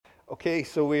Okay,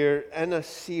 so we're in a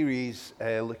series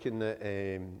looking at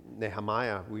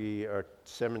Nehemiah. Our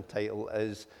sermon title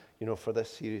is, for this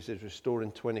series is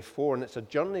Restoring 24, and it's a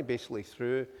journey basically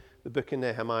through the book of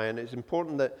Nehemiah, and it's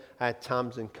important that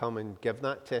Tamsin come and give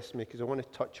that testimony because I want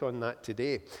to touch on that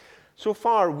today. So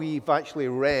far, we've actually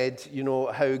read,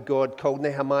 how God called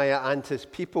Nehemiah and his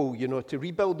people, to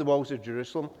rebuild the walls of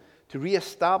Jerusalem, to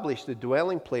reestablish the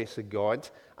dwelling place of God,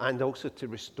 and also to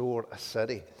restore a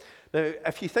city. Now,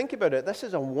 if you think about it, this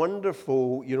is a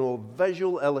wonderful,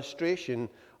 visual illustration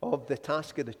of the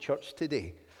task of the church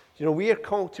today. We are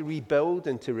called to rebuild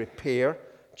and to repair,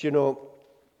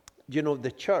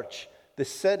 the church, the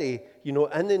city,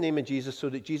 in the name of Jesus so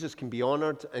that Jesus can be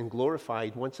honored and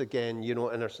glorified once again, in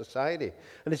our society.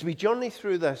 And as we journey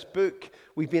through this book,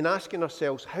 we've been asking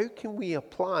ourselves, how can we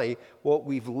apply what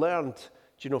we've learned,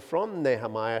 from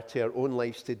Nehemiah to our own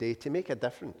lives today to make a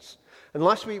difference? And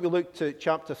last week we looked at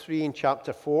chapter 3 and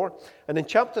chapter 4. And in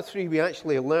chapter 3 we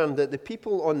actually learned that the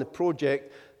people on the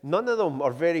project, none of them,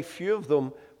 or very few of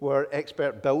them, were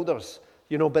expert builders.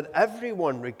 But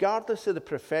everyone, regardless of the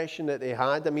profession that they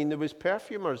had, there was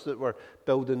perfumers that were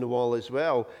building the wall as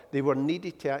well. They were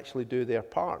needed to actually do their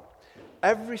part.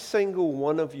 Every single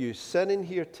one of you sitting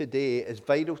here today is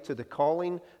vital to the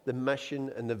calling, the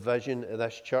mission, and the vision of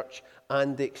this church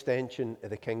and the extension of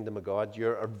the kingdom of God. You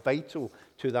are vital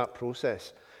to that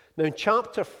process. Now, in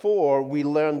chapter 4, we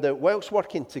learned that whilst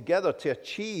working together to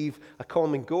achieve a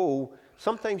common goal,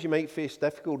 sometimes you might face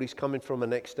difficulties coming from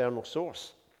an external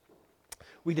source.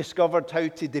 We discovered how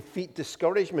to defeat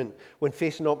discouragement when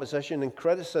facing opposition and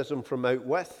criticism from out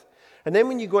with. And then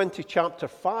when you go into chapter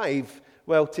 5,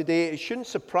 well, today it shouldn't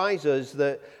surprise us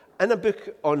that in a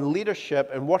book on leadership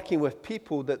and working with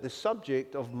people that the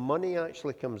subject of money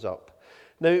actually comes up.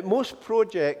 Now, most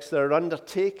projects that are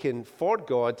undertaken for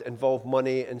God involve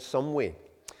money in some way.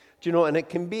 And it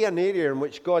can be an area in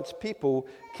which God's people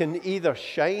can either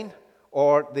shine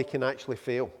or they can actually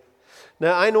fail.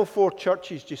 Now, I know 4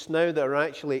 churches just now that are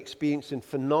actually experiencing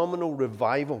phenomenal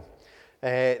revival.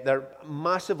 They're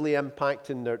massively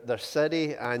impacting their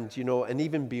city and, and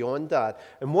even beyond that.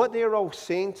 And what they're all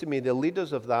saying to me, the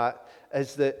leaders of that,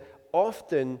 is that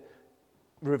often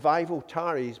revival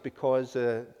tarries because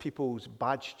people's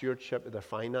bad stewardship of their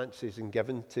finances and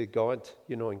given to God,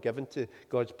 and given to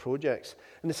God's projects.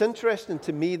 And it's interesting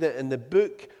to me that in the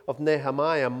book of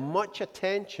Nehemiah, much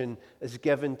attention is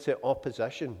given to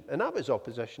opposition. And that was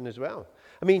opposition as well.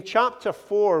 Chapter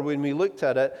 4, when we looked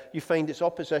at it, you find it's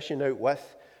opposition out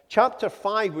with. Chapter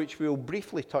 5, which we'll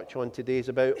briefly touch on today, is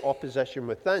about opposition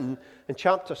within. And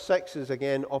chapter 6 is,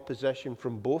 again, opposition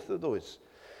from both of those.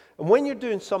 And when you're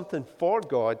doing something for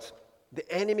God,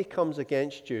 the enemy comes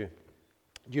against you,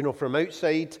 from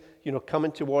outside,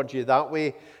 coming towards you that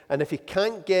way. And if he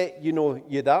can't get,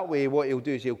 you that way, what he'll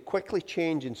do is he'll quickly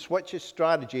change and switch his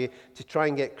strategy to try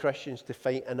and get Christians to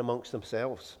fight in amongst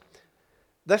themselves.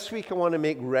 This week I want to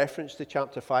make reference to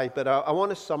chapter 5, but I want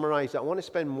to summarize it. I want to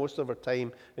spend most of our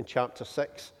time in chapter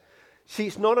 6. See,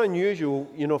 it's not unusual,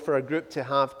 for a group to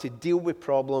have to deal with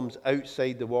problems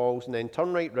outside the walls and then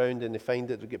turn right round and they find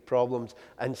that they get problems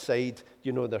inside,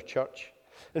 their church.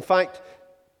 In fact,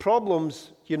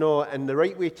 problems, and the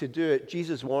right way to do it,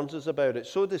 Jesus warns us about it.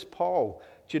 So does Paul,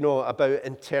 about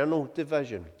internal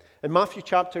division. In Matthew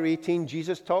chapter 18,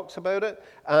 Jesus talks about it.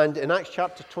 And in Acts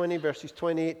chapter 20, verses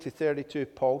 28 to 32,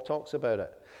 Paul talks about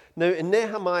it. Now, in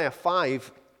Nehemiah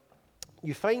 5,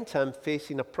 you find him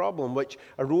facing a problem which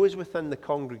arose within the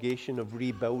congregation of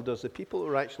rebuilders, the people who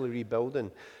were actually rebuilding.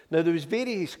 Now, there was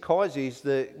various causes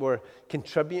that were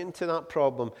contributing to that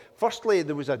problem. Firstly,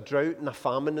 there was a drought and a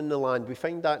famine in the land. We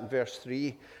find that in verse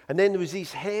 3. And then there was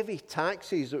these heavy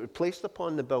taxes that were placed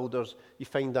upon the builders. You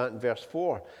find that in verse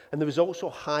 4. And there was also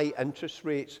high interest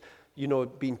rates,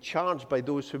 being charged by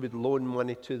those who would loan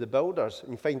money to the builders.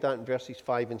 And you find that in verses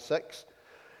 5 and 6.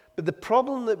 But the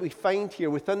problem that we find here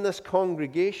within this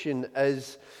congregation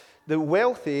is the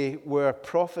wealthy were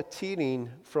profiteering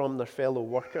from their fellow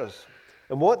workers.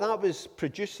 And what that was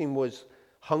producing was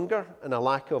hunger and a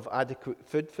lack of adequate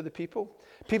food for the people.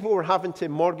 People were having to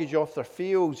mortgage off their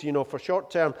fields, for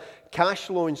short-term cash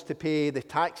loans to pay the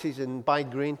taxes and buy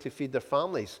grain to feed their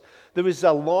families. There was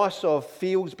a loss of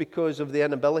fields because of the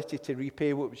inability to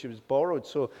repay what was borrowed,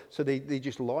 so they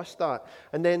just lost that.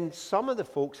 And then some of the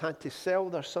folks had to sell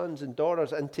their sons and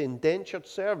daughters into indentured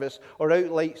service or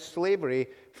outright slavery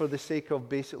for the sake of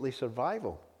basically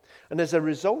survival. And as a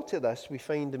result of this, we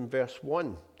find in verse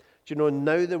 1,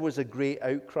 now there was a great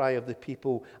outcry of the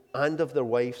people and of their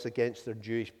wives against their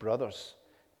Jewish brothers.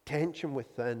 Tension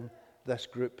within this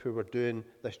group who were doing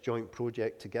this joint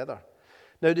project together.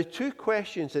 Now, the two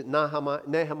questions that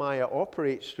Nehemiah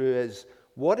operates through is,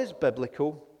 what is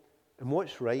biblical and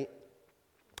what's right?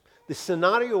 The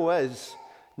scenario is,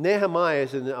 Nehemiah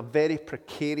is in a very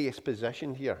precarious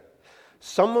position here.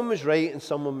 Someone was right and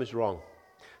someone was wrong.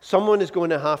 Someone is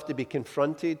going to have to be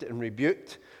confronted and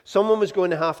rebuked. Someone was going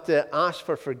to have to ask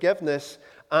for forgiveness,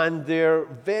 and there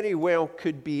very well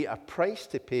could be a price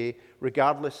to pay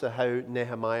regardless of how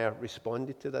Nehemiah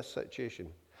responded to this situation.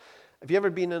 Have you ever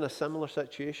been in a similar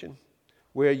situation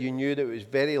where you knew that it was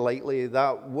very likely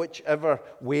that whichever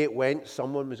way it went,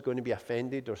 someone was going to be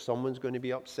offended or someone's going to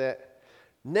be upset?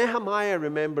 Nehemiah,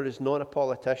 remember, is not a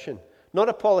politician. Not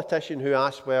a politician who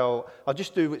asks, well, I'll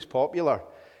just do what's popular.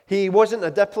 He wasn't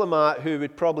a diplomat who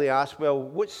would probably ask, well,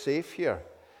 what's safe here?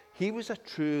 He was a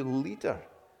true leader.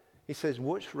 He says,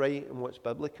 what's right and what's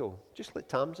biblical? Just like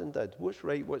Tamsin did. What's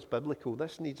right, what's biblical?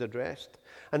 This needs addressed.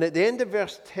 And at the end of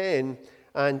verse 10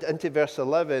 and into verse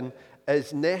 11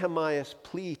 is Nehemiah's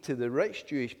plea to the rich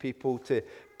Jewish people to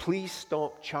please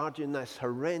stop charging this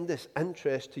horrendous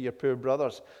interest to your poor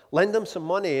brothers. Lend them some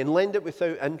money and lend it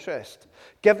without interest.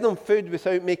 Give them food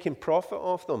without making profit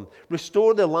off them.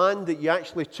 Restore the land that you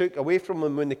actually took away from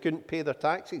them when they couldn't pay their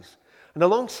taxes. And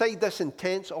alongside this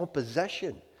intense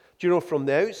opposition, from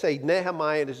the outside,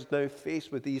 Nehemiah is now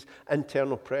faced with these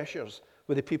internal pressures,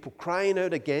 with the people crying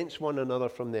out against one another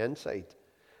from the inside.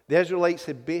 The Israelites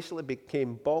had basically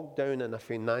become bogged down in a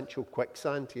financial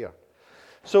quicksand here.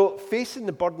 So, facing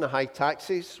the burden of high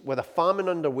taxes, with a famine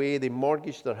underway, they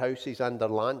mortgaged their houses and their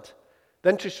land. The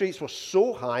interest rates were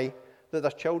so high that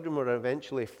their children were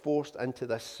eventually forced into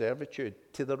this servitude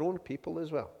to their own people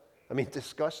as well. I mean,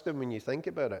 disgusting when you think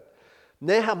about it.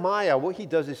 Nehemiah, what he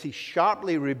does is he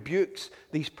sharply rebukes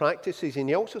these practices, and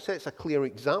he also sets a clear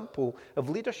example of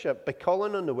leadership by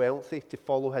calling on the wealthy to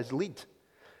follow his lead.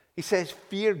 He says,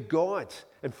 fear God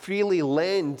and freely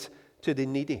lend to the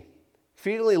needy.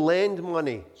 Freely lend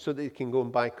money so that they can go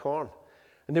and buy corn.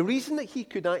 And the reason that he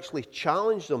could actually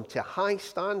challenge them to a high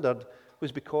standard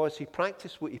was because he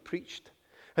practiced what he preached.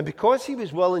 And because he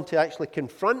was willing to actually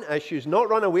confront issues, not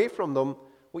run away from them,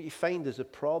 what you find is the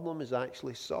problem is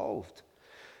actually solved.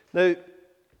 Now,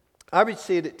 I would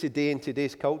say that today, in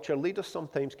today's culture, leaders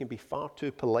sometimes can be far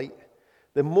too polite.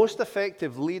 The most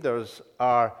effective leaders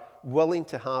are willing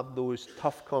to have those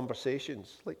tough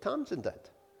conversations, like Tamsin did.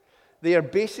 They are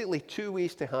basically two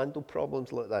ways to handle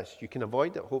problems like this. You can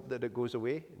avoid it, hope that it goes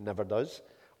away, it never does,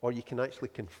 or you can actually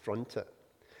confront it.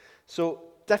 So,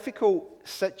 difficult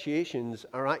situations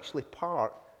are actually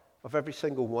part of every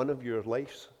single one of your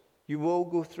lives. You will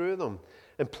go through them.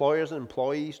 Employers and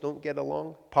employees don't get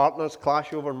along. Partners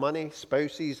clash over money.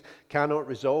 Spouses cannot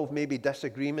resolve maybe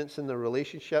disagreements in their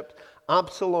relationship.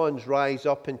 Absalons rise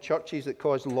up in churches that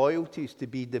cause loyalties to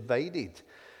be divided.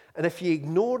 And if you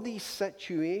ignore these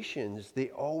situations, they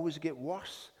always get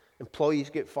worse. Employees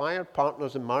get fired.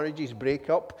 Partners and marriages break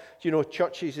up.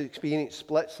 Churches experience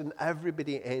splits, and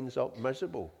everybody ends up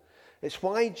miserable. It's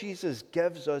why Jesus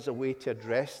gives us a way to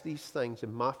address these things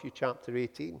in Matthew chapter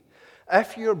 18.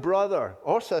 If your brother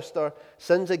or sister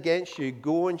sins against you,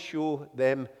 go and show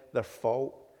them their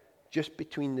fault, just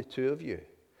between the two of you.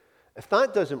 If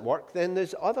that doesn't work, then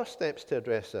there's other steps to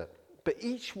address it. But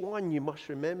each one, you must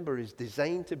remember, is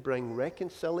designed to bring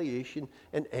reconciliation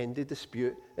and end the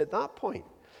dispute at that point.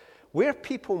 Where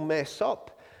people mess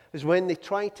up is when they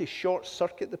try to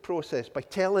short-circuit the process by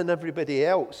telling everybody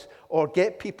else or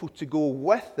get people to go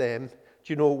with them,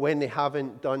 when they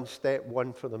haven't done step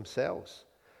one for themselves.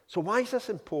 So why is this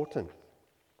important?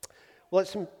 Well,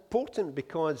 it's important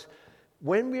because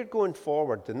when we're going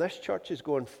forward, and this church is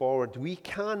going forward, we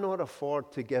cannot afford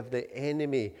to give the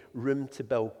enemy room to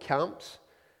build camps,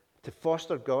 to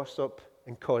foster gossip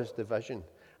and cause division,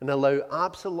 and allow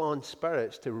Absalom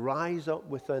spirits to rise up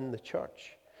within the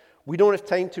church. We don't have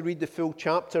time to read the full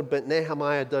chapter, but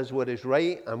Nehemiah does what is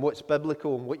right and what's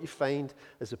biblical, and what you find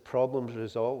is the problem's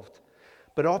resolved.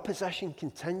 But opposition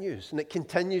continues, and it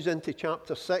continues into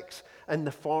chapter 6 in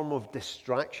the form of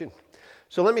distraction.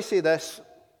 So let me say this.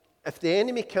 If the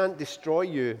enemy can't destroy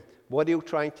you, what he'll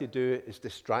try to do is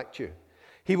distract you.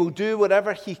 He will do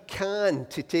whatever he can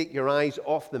to take your eyes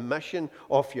off the mission,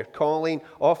 off your calling,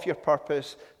 off your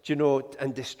purpose,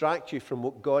 and distract you from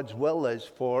what God's will is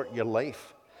for your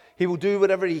life. He will do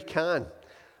whatever he can.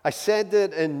 I said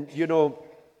that, and in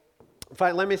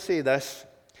fact, let me say this.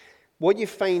 What you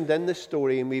find in the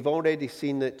story, and we've already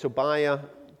seen that Tobiah,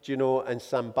 and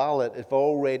Sanballat have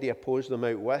already opposed them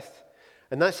out with.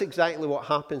 And that's exactly what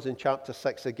happens in chapter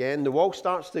 6 again. The wall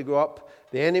starts to go up.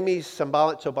 The enemies,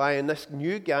 Sanballat, Tobiah, and this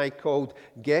new guy called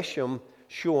Geshem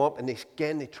show up, and they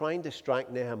try and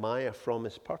distract Nehemiah from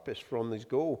his purpose, from his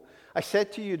goal. I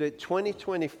said to you that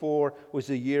 2024 was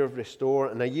a year of restore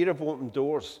and a year of open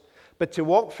doors. But to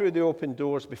walk through the open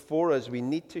doors before us, we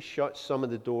need to shut some of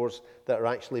the doors that are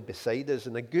actually beside us.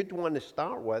 And a good one to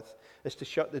start with is to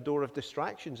shut the door of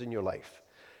distractions in your life.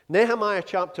 Nehemiah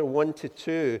chapter 1 to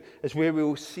 2 is where we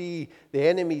will see the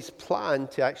enemy's plan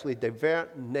to actually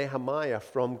divert Nehemiah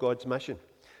from God's mission.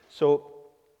 So,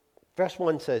 verse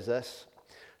 1 says this: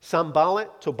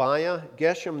 Sanballat, Tobiah,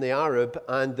 Geshem the Arab,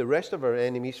 and the rest of our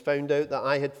enemies found out that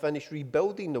I had finished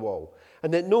rebuilding the wall,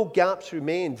 and that no gaps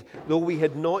remained, though we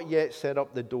had not yet set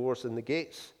up the doors and the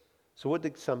gates. So what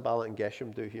did Sanballat and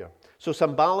Geshem do here? So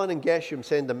Sanballat and Geshem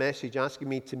send a message asking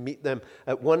me to meet them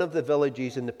at one of the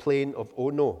villages in the plain of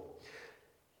Ono.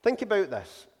 Think about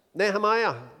this.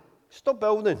 Nehemiah, stop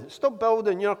building.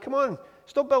 Come on.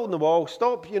 Stop building the wall.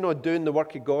 Stop, doing the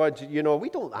work of God. We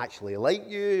don't actually like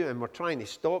you, and we're trying to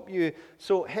stop you.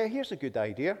 So, hey, here's a good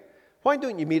idea. Why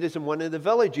don't you meet us in one of the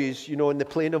villages, in the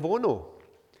plain of Ono?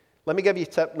 Let me give you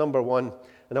tip number 1,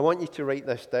 and I want you to write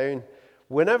this down.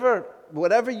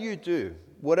 Whatever you do,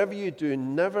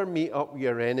 never meet up with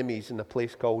your enemies in a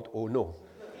place called Ono.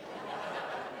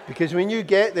 Because when you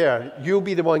get there, you'll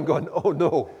be the one going, oh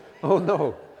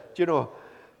no. Do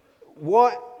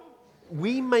what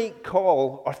we might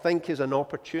call or think is an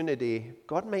opportunity,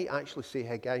 God might actually say,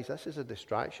 hey guys, this is a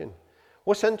distraction.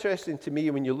 What's interesting to me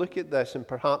when you look at this, and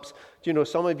perhaps,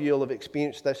 some of you will have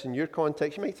experienced this in your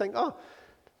context, you might think, oh,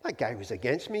 that guy was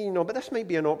against me, but this might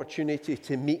be an opportunity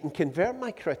to meet and convert my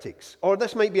critics. Or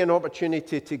this might be an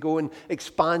opportunity to go and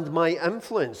expand my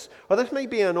influence. Or this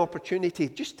might be an opportunity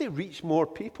just to reach more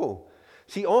people.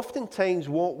 See, oftentimes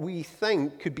what we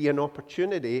think could be an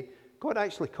opportunity, God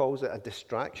actually calls it a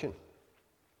distraction.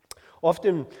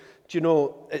 Often,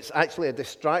 it's actually a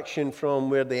distraction from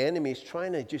where the enemy is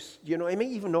trying to just, he may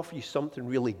even offer you something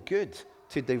really good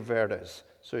to divert us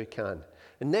so he can.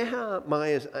 And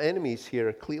Nehemiah's enemies here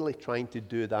are clearly trying to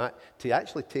do that, to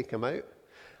actually take him out.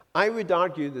 I would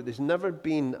argue that there's never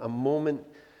been a moment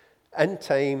in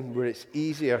time where it's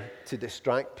easier to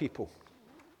distract people.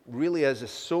 It really is.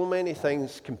 There's so many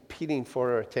things competing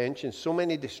for our attention, so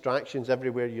many distractions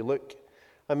everywhere you look.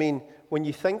 I mean, when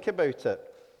you think about it,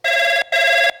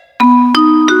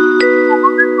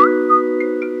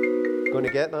 going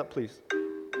to get that, please?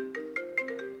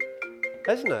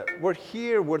 Isn't it? We're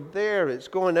here, we're there, it's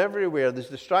going everywhere. There's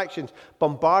distractions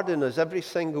bombarding us every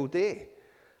single day.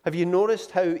 Have you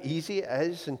noticed how easy it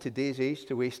is in today's age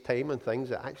to waste time on things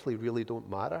that actually really don't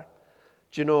matter?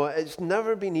 It's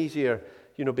never been easier,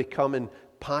 becoming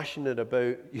passionate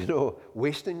about,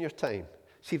 wasting your time.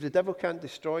 See, if the devil can't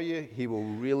destroy you, he will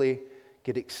really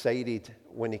get excited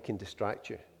when he can distract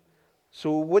you.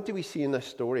 So what do we see in this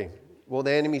story? Well,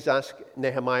 the enemies ask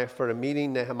Nehemiah for a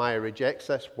meeting. Nehemiah rejects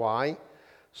this. Why?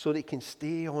 So that he can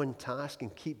stay on task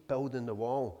and keep building the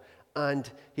wall. And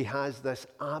he has this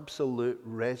absolute,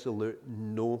 resolute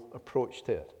no approach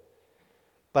to it.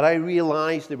 But I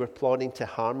realized they were plotting to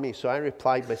harm me, so I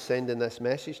replied by sending this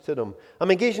message to them.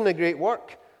 I'm engaged in a great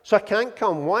work, so I can't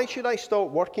come. Why should I stop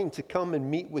working to come and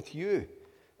meet with you?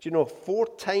 4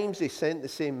 times they sent the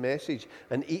same message,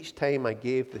 and each time I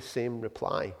gave the same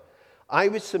reply. I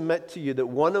would submit to you that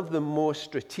one of the most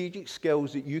strategic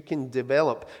skills that you can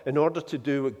develop in order to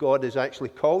do what God has actually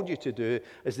called you to do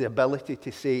is the ability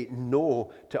to say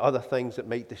no to other things that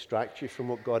might distract you from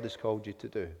what God has called you to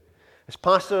do. As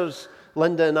pastors,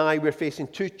 Linda and I, we're facing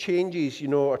 2 changes,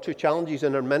 or 2 challenges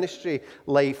in our ministry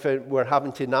life we're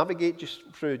having to navigate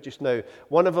just now.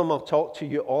 One of them I'll talk to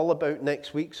you all about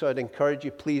next week, so I'd encourage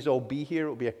you, please all be here.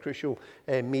 It'll be a crucial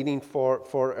meeting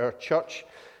for our church.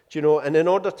 And in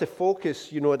order to focus,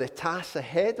 the tasks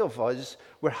ahead of us,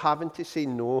 we're having to say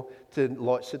no to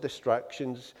lots of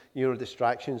distractions,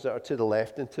 distractions that are to the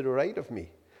left and to the right of me.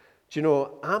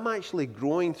 I'm actually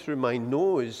growing through my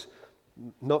nose,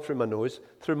 not through my nose,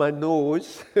 through my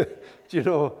nose,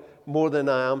 more than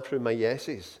I am through my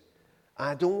yeses.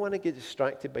 I don't want to get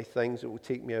distracted by things that will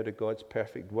take me out of God's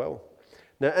perfect will.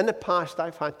 Now, in the past,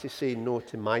 I've had to say no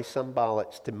to my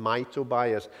Sanballats, to my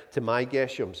Tobias, to my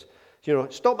Geshems.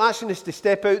 Stop asking us to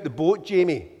step out the boat,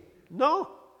 Jamie. No.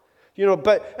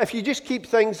 But if you just keep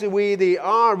things the way they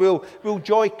are, we'll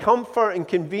enjoy comfort and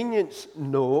convenience.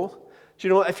 No.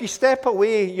 If you step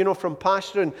away, from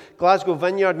pastoring Glasgow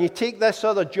Vineyard and you take this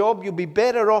other job, you'll be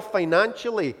better off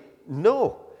financially.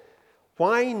 No.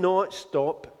 Why not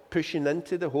stop pushing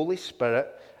into the Holy Spirit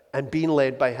and being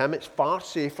led by Him? It's far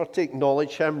safer to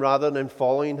acknowledge Him rather than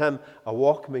following Him. A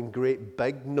welcoming great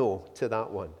big no to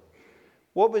that one.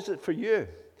 What was it for you?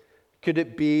 Could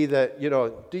it be that,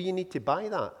 do you need to buy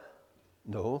that?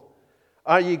 No.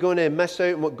 Are you going to miss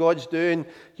out on what God's doing,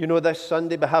 this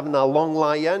Sunday by having a long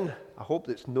lie-in? I hope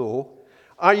it's no.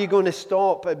 Are you going to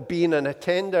stop at being an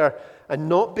attender and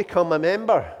not become a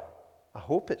member? I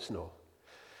hope it's no.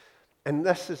 And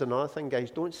this is another thing, guys.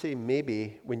 Don't say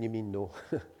maybe when you mean no.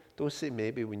 Don't say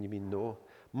maybe when you mean no.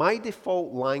 My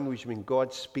default language when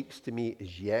God speaks to me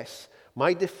is yes.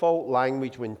 My default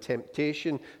language when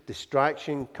temptation,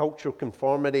 distraction, cultural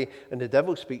conformity, and the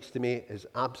devil speaks to me is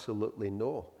absolutely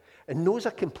no. And no's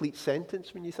a complete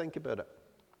sentence when you think about it.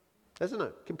 Isn't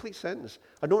it? Complete sentence.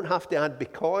 I don't have to add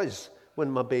because when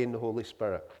I'm obeying the Holy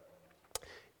Spirit.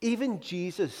 Even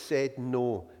Jesus said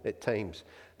no at times.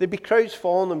 There'd be crowds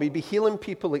falling and we'd be healing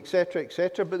people, etc.,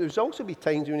 etc. But there'd also be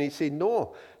times when he'd say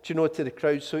no, to the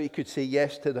crowd so he could say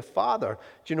yes to the Father,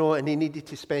 and he needed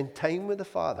to spend time with the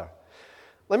Father.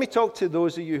 Let me talk to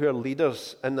those of you who are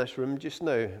leaders in this room just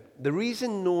now. The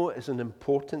reason no is an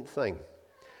important thing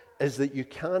is that you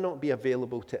cannot be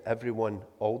available to everyone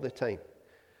all the time.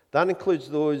 That includes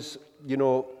those,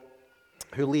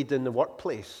 who lead in the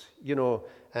workplace,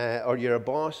 or you're a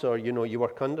boss, or, you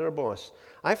work under a boss.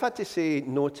 I've had to say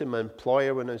no to my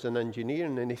employer when I was an engineer,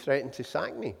 and then he threatened to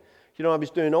sack me. I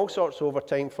was doing all sorts of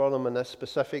overtime for them on this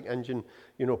specific engine,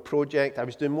 project. I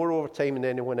was doing more overtime than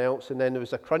anyone else, and then there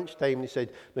was a crunch time, and he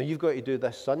said, no, you've got to do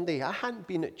this Sunday. I hadn't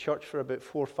been at church for about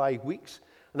 4 or 5 weeks,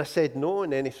 and I said no,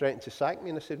 and then he threatened to sack me,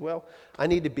 and I said, well, I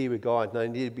need to be with God, and I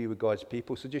need to be with God's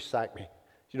people, so just sack me.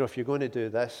 If you're going to do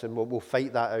this, and we'll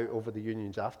fight that out over the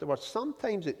unions afterwards.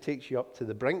 Sometimes it takes you up to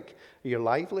the brink of your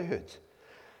livelihood.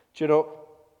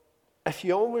 If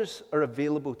you always are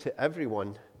available to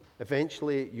everyone,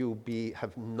 eventually you'll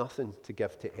have nothing to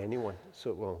give to anyone. So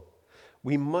it will.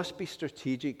 We must be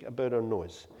strategic about our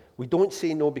no's. We don't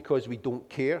say no because we don't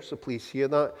care, so please hear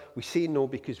that. We say no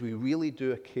because we really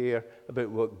do care about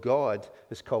what God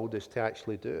has called us to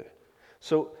actually do.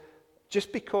 So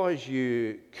just because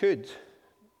you could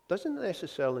doesn't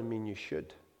necessarily mean you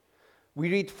should. We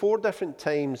read 4 different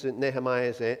times that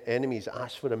Nehemiah's enemies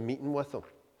asked for a meeting with him.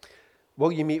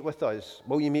 Will you meet with us?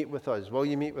 Will you meet with us? Will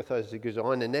you meet with us? He goes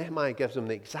on, and Nehemiah gives them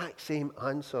the exact same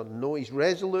answer. No, he's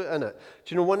resolute in it.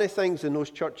 Do you know, one of the things in those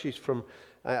churches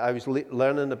I was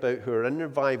learning about who are in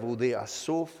revival, they are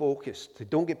so focused. They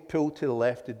don't get pulled to the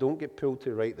left. They don't get pulled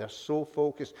to the right. They're so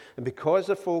focused. And because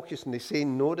they're focused and they say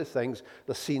no to things,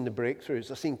 they're seeing the breakthroughs.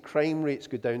 They're seeing crime rates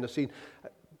go down. They're seeing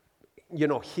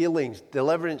healings,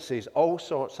 deliverances, all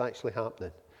sorts actually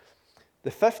happening. The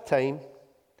 5th time,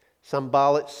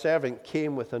 Sanballat's servant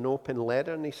came with an open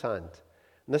letter in his hand.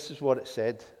 And this is what it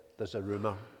said. There's a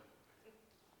rumor.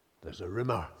 There's a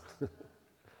rumor.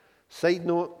 Side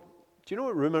note, do you know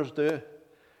what rumors do?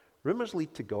 Rumors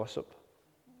lead to gossip.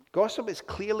 Gossip is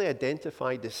clearly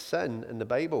identified as sin in the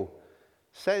Bible.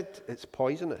 Said it's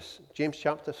poisonous. James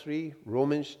chapter 3,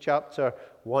 Romans chapter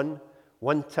 1,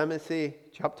 1 Timothy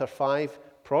chapter 5,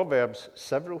 Proverbs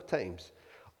several times.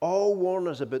 All warn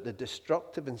us about the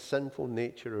destructive and sinful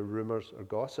nature of rumors or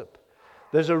gossip.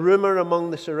 There's a rumor among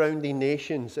the surrounding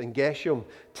nations, and Geshem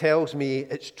tells me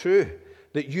it's true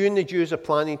that you and the Jews are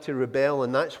planning to rebel,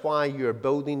 and that's why you're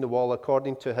building the wall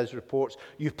according to his reports.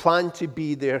 You plan to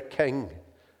be their king.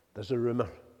 There's a rumor.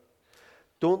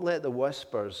 Don't let the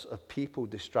whispers of people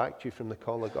distract you from the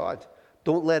call of God.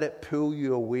 Don't let it pull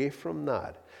you away from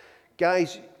that.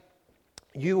 Guys,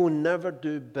 you will never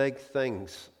do big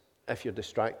things if you're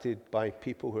distracted by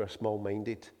people who are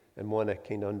small-minded and want to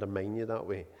kind of undermine you that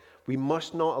way. We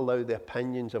must not allow the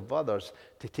opinions of others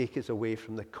to take us away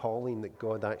from the calling that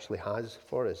God actually has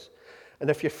for us. And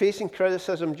if you're facing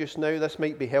criticism just now, this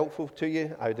might be helpful to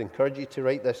you. I would encourage you to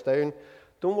write this down.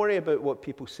 Don't worry about what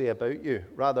people say about you.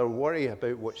 Rather, worry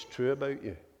about what's true about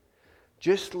you.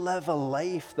 Just live a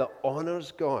life that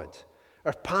honors God.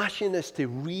 Our passion is to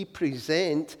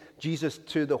represent Jesus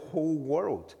to the whole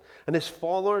world. And as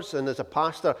followers and as a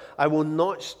pastor, I will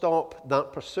not stop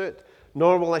that pursuit,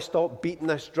 nor will I stop beating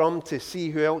this drum to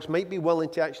see who else might be willing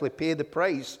to actually pay the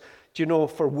price,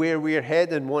 for where we're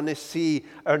headed, want to see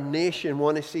our nation,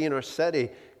 want to see in our city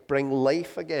bring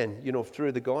life again,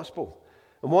 through the gospel.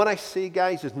 And what I say,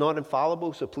 guys, is not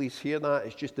infallible, so please hear that.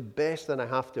 It's just the best that I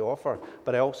have to offer,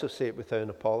 but I also say it without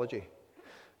an apology.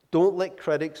 Don't let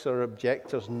critics or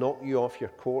objectors knock you off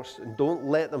your course, and don't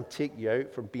let them take you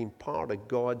out from being part of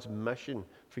God's mission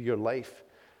for your life.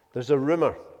 There's a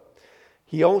rumor.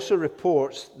 He also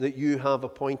reports that you have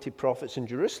appointed prophets in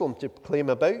Jerusalem to proclaim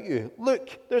about you.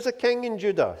 Look, there's a king in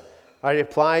Judah. I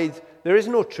replied, there is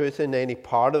no truth in any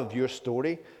part of your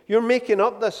story. You're making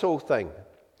up this whole thing.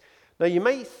 Now, you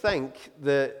might think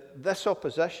that this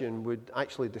opposition would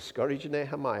actually discourage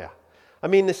Nehemiah. I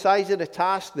mean, the size of the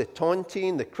task, the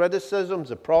taunting, the criticisms,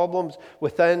 the problems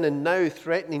within, and now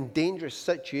threatening dangerous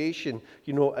situation,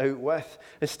 out with.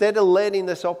 Instead of letting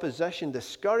this opposition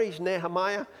discourage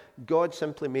Nehemiah, God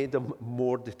simply made him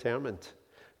more determined.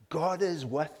 God is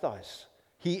with us.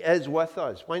 He is with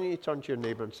us. Why don't you turn to your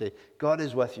neighbor and say, God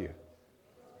is with you.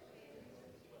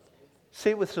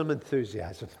 Say it with some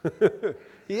enthusiasm.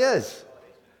 He is.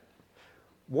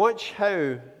 Watch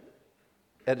how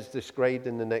it is described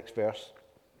in the next verse.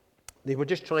 They were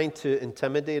just trying to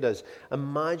intimidate us,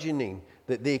 imagining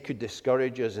that they could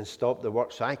discourage us and stop the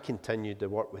work. So I continued to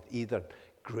work with either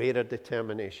greater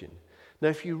determination. Now,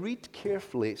 if you read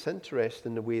carefully, it's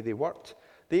interesting the way they worked.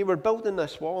 They were building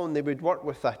this wall, and they would work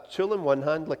with a tool in one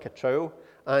hand, like a trowel,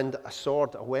 and a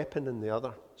sword, a weapon in the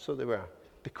other. So they were,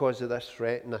 because of this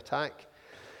threat and attack.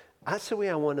 That's the way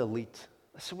I want to lead.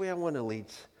 That's the way I want to lead.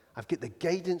 I've got the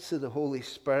guidance of the Holy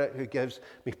Spirit who gives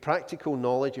me practical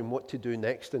knowledge on what to do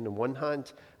next in the one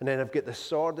hand. And then I've got the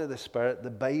sword of the Spirit, the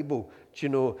Bible,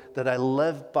 that I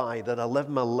live by, that I live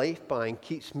my life by, and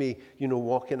keeps me,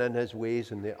 walking in His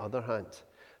ways in the other hand.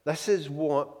 This is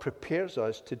what prepares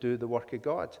us to do the work of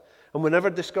God. And whenever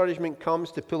discouragement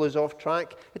comes to pull us off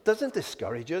track, it doesn't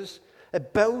discourage us.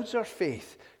 It builds our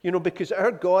faith, because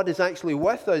our God is actually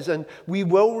with us, and we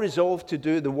will resolve to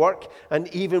do the work, and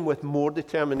even with more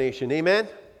determination. Amen?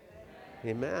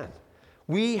 Amen.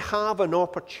 We have an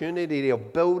opportunity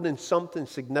of building something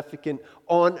significant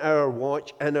on our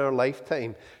watch in our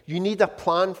lifetime. You need a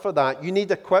plan for that. You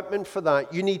need equipment for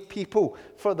that. You need people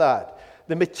for that.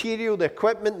 The material, the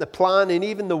equipment, the plan, and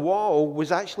even the wall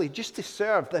was actually just to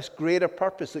serve this greater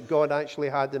purpose that God actually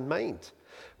had in mind.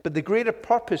 But the greater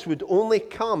purpose would only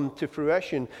come to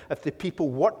fruition if the people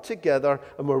worked together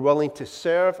and were willing to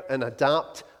serve and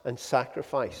adapt and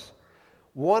sacrifice.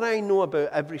 What I know about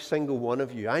every single one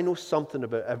of you, I know something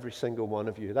about every single one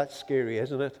of you. That's scary,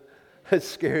 isn't it? It's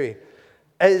scary.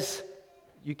 Is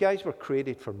you guys were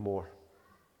created for more.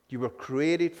 You were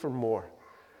created for more.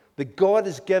 That God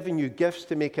has given you gifts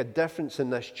to make a difference in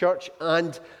this church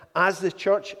and as the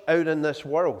church out in this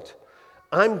world.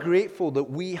 I'm grateful that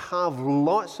we have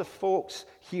lots of folks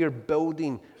here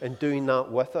building and doing that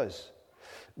with us.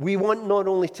 We want not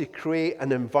only to create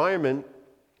an environment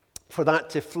for that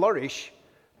to flourish,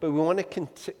 but we want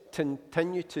to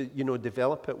continue to,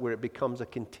 develop it where it becomes a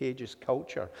contagious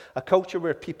culture. A culture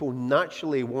where people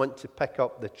naturally want to pick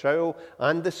up the trowel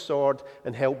and the sword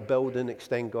and help build and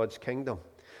extend God's kingdom.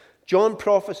 John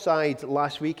prophesied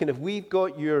last week, and if we've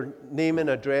got your name and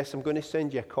address, I'm going to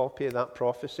send you a copy of that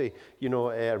prophecy,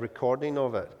 a recording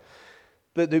of it.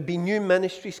 That there'd be new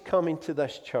ministries coming to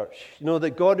this church.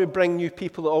 That God would bring new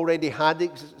people that already had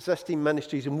existing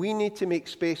ministries, and we need to make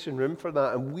space and room for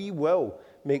that, and we will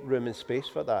make room and space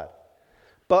for that.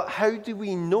 But how do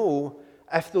we know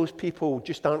if those people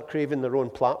just aren't craving their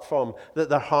own platform, that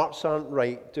their hearts aren't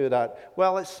right, do that?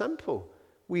 Well, it's simple.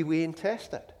 We weigh and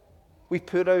test it. We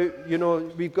put out,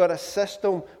 we've got a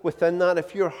system within that.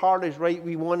 If your heart is right,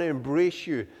 we want to embrace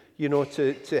you,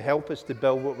 to help us to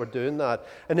build what we're doing that.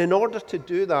 And in order to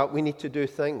do that, we need to do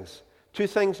things. Two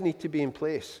things need to be in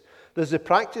place. There's the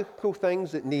practical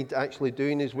things that need actually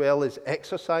doing as well as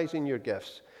exercising your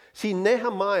gifts. See,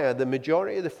 Nehemiah, the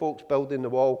majority of the folks building the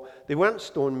wall, they weren't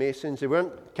stonemasons, they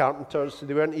weren't carpenters,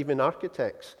 they weren't even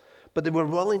architects. But they were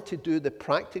willing to do the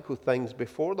practical things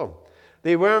before them.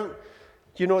 They weren't,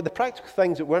 the practical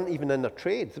things that weren't even in their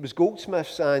trade. There was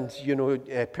goldsmiths and,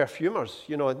 perfumers,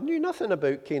 knew nothing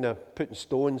about kind of putting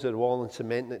stones in the wall and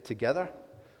cementing it together.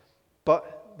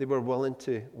 But they were willing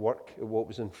to work at what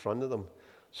was in front of them.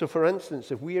 So, for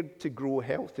instance, if we are to grow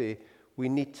healthy, we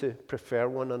need to prefer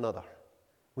one another.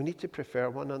 We need to prefer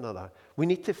one another. We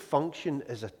need to function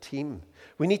as a team.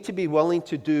 We need to be willing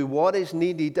to do what is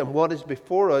needed and what is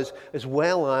before us, as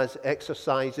well as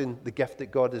exercising the gift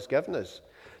that God has given us.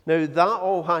 Now, that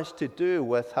all has to do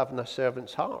with having a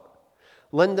servant's heart.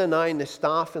 Linda and I and the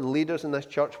staff and leaders in this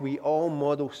church, we all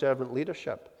model servant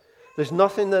leadership. There's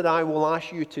nothing that I will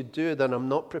ask you to do that I'm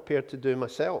not prepared to do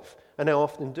myself, and I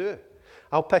often do.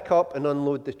 I'll pick up and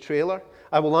unload the trailer.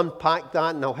 I will unpack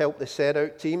that and I'll help the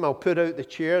set-out team. I'll put out the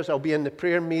chairs. I'll be in the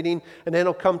prayer meeting, and then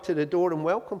I'll come to the door and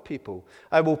welcome people.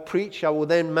 I will preach. I will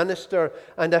then minister,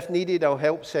 and if needed, I'll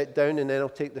help set down, and then I'll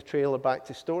take the trailer back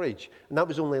to storage. And that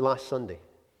was only last Sunday.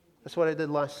 That's what I did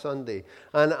last Sunday.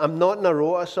 And I'm not in a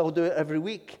rota, so I'll do it every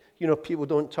week. People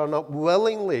don't turn up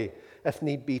willingly, if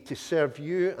need be, to serve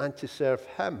you and to serve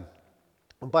Him.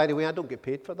 And by the way, I don't get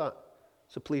paid for that.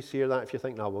 So please hear that if you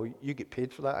think, no, well, you get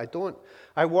paid for that. I don't.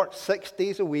 I work 6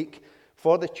 days a week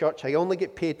for the church. I only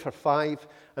get paid for 5,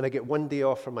 and I get 1 day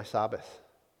off for my Sabbath.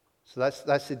 So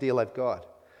that's the deal I've got.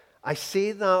 I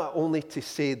say that only to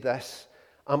say this.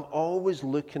 I'm always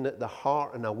looking at the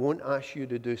heart, and I won't ask you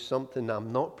to do something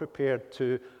I'm not prepared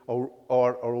to or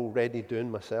already doing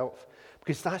myself.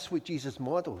 Because that's what Jesus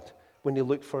modeled when he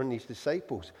looked for his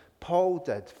disciples. Paul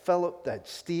did, Philip did,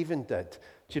 Stephen did,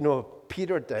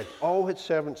 Peter did. All had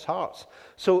servants' hearts.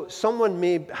 So someone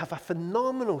may have a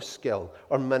phenomenal skill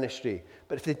or ministry,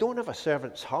 but if they don't have a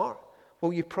servant's heart,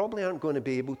 well, you probably aren't going to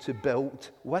be able to build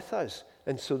with us,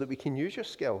 and so that we can use your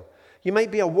skill. You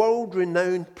might be a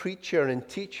world-renowned preacher and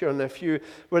teacher, and if you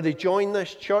were to join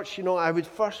this church, I would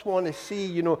first want to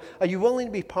see, are you willing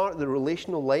to be part of the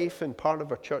relational life and part of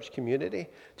our church community?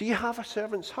 Do you have a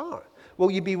servant's heart?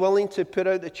 Will you be willing to put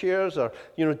out the chairs or,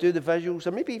 do the visuals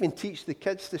or maybe even teach the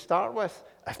kids to start with?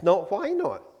 If not, why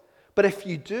not? But if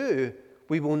you do,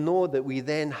 we will know that we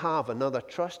then have another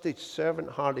trusted,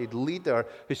 servant-hearted leader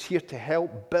who's here to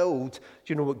help build,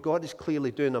 what God is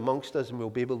clearly doing amongst us, and we'll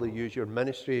be able to use your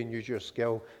ministry and use your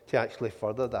skill to actually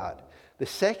further that. The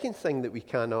second thing that we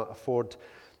cannot afford,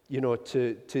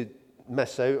 to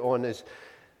miss out on is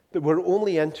that we're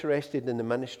only interested in the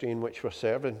ministry in which we're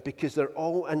serving because they're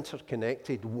all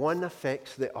interconnected. One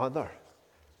affects the other.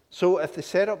 So if the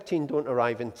setup team don't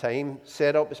arrive in time,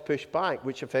 setup is pushed back,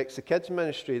 which affects the kids'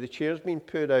 ministry, the chairs being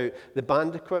put out, the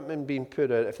band equipment being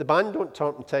put out. If the band don't turn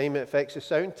up in time, it affects the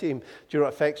sound team. It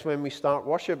affects when we start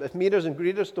worship. If meters and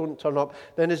greeters don't turn up,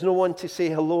 then there's no one to say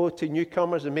hello to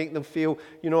newcomers and make them feel,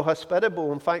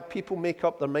 hospitable. In fact, people make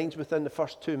up their minds within the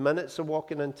first 2 minutes of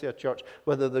walking into a church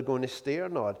whether they're going to stay or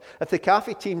not. If the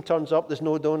cafe team turns up, there's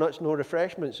no donuts, no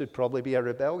refreshments, it would probably be a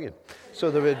rebellion.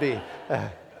 So there would be...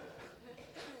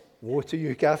 woe to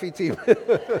you, cafe team.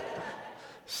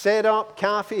 Set up,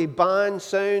 cafe, band,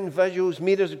 sound, visuals,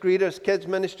 meters, greeters, kids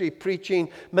ministry, preaching,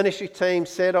 ministry time,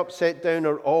 set up, set down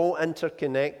are all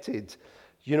interconnected.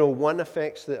 One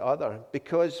affects the other.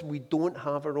 Because we don't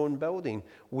have our own building,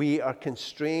 we are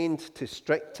constrained to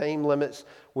strict time limits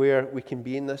where we can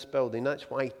be in this building. That's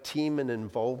why team and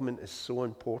involvement is so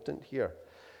important here.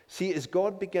 See, as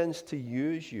God begins to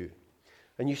use you,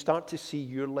 and you start to see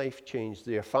your life change,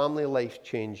 your family life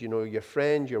change, your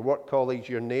friends, your work colleagues,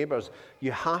 your neighbors,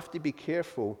 you have to be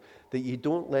careful that you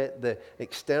don't let the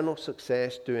external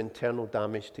success do internal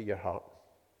damage to your heart.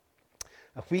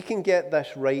 If we can get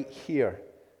this right here,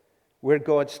 where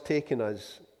God's taken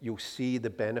us, you'll see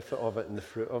the benefit of it and the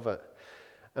fruit of it.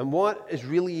 And what is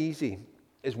really easy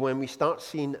is when we start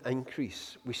seeing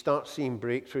increase, we start seeing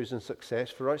breakthroughs and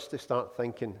success, for us to start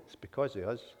thinking, it's because of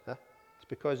us. It's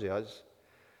because of us.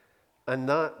 And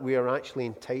that we are actually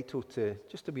entitled to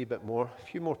just a wee bit more, a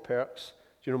few more perks,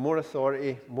 more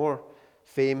authority, more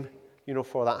fame,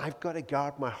 for that. I've got to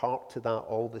guard my heart to that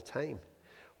all the time.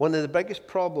 One of the biggest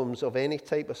problems of any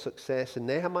type of success, and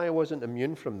Nehemiah wasn't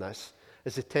immune from this,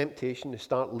 is the temptation to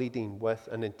start leading with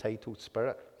an entitled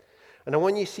spirit. And I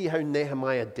want you to see how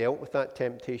Nehemiah dealt with that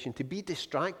temptation, to be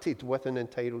distracted with an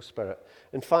entitled spirit.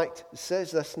 In fact, it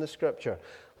says this in the scripture.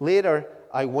 Later,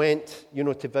 I went,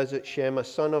 to visit Shema,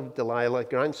 son of Delilah,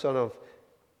 grandson of,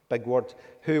 big word,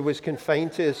 who was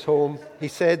confined to his home. He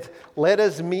said, let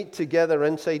us meet together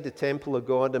inside the temple of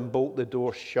God and bolt the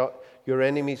door shut. Your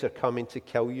enemies are coming to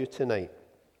kill you tonight.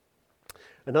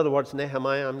 In other words,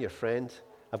 Nehemiah, I'm your friend.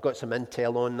 I've got some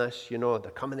intel on this. They're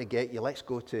coming to get you. Let's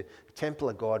go to the temple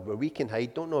of God where we can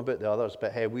hide. Don't know about the others,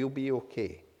 but hey, we'll be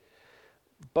okay.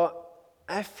 But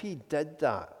if he did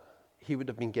that, he would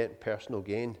have been getting personal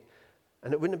gain.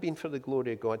 And it wouldn't have been for the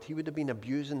glory of God. He would have been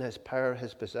abusing his power,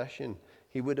 his position.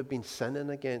 He would have been sinning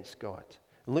against God.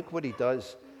 And look what he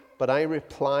does. But I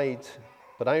replied,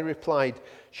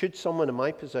 should someone in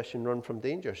my position run from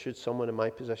danger? Should someone in my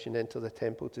position enter the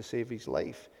temple to save his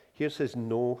life? Here's his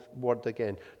no word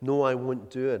again. No, I won't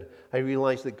do it. I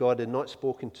realized that God had not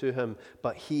spoken to him,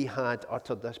 but he had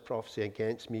uttered this prophecy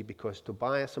against me because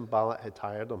Tobias and Balak had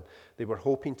hired him. They were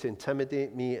hoping to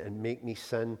intimidate me and make me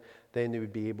sin. Then they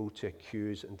would be able to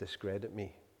accuse and discredit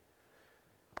me.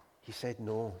 He said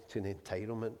no to the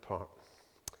entitlement part.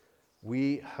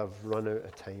 We have run out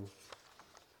of time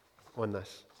on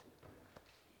this.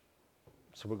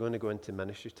 So we're going to go into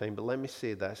ministry time, but let me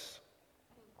say this.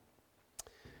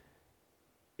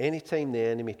 Anytime the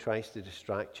enemy tries to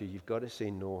distract you, you've got to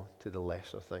say no to the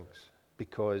lesser things,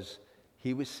 because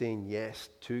he was saying yes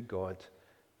to God.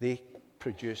 They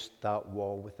produced that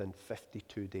wall within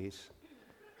 52 days.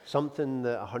 Something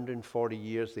that 140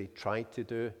 years they tried to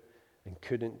do and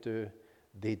couldn't do,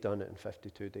 they done it in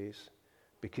 52 days.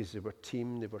 Because they were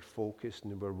team, they were focused,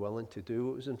 and they were willing to do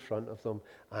what was in front of them.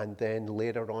 And then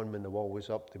later on, when the wall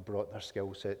was up, they brought their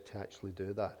skill set to actually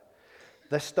do that.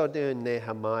 This study in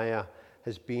Nehemiah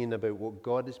has been about what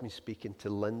God has been speaking to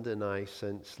Linda and I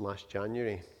since last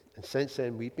January. And since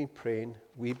then, we've been praying,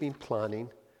 we've been planning.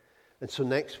 And so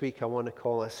next week, I want to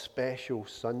call a special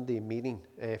Sunday meeting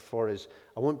for us.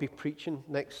 I won't be preaching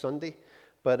next Sunday,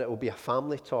 but it will be a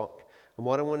family talk. And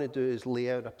what I want to do is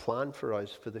lay out a plan for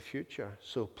us for the future.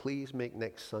 So please make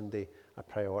next Sunday a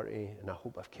priority, and I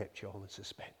hope I've kept you all in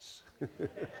suspense.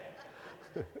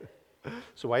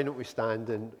 So why don't we stand,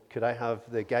 and could I have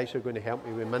the guys who are going to help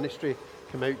me with ministry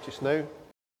come out just now?